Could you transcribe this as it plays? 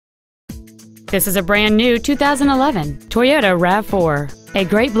This is a brand new 2011 Toyota Rav4, a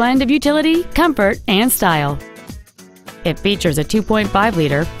great blend of utility, comfort, and style. It features a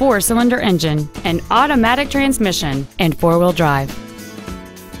 2.5-liter four-cylinder engine, an automatic transmission, and four-wheel drive.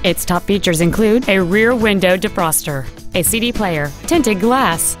 Its top features include a rear window defroster, a CD player, tinted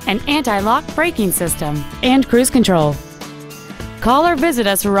glass, an anti-lock braking system, and cruise control. Call or visit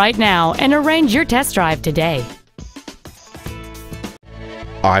us right now and arrange your test drive today.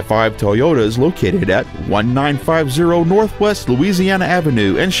 I-5 Toyota is located at 1950 Northwest Louisiana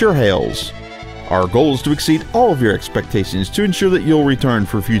Avenue in Chehalis. Our goal is to exceed all of your expectations to ensure that you'll return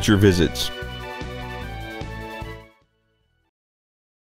for future visits.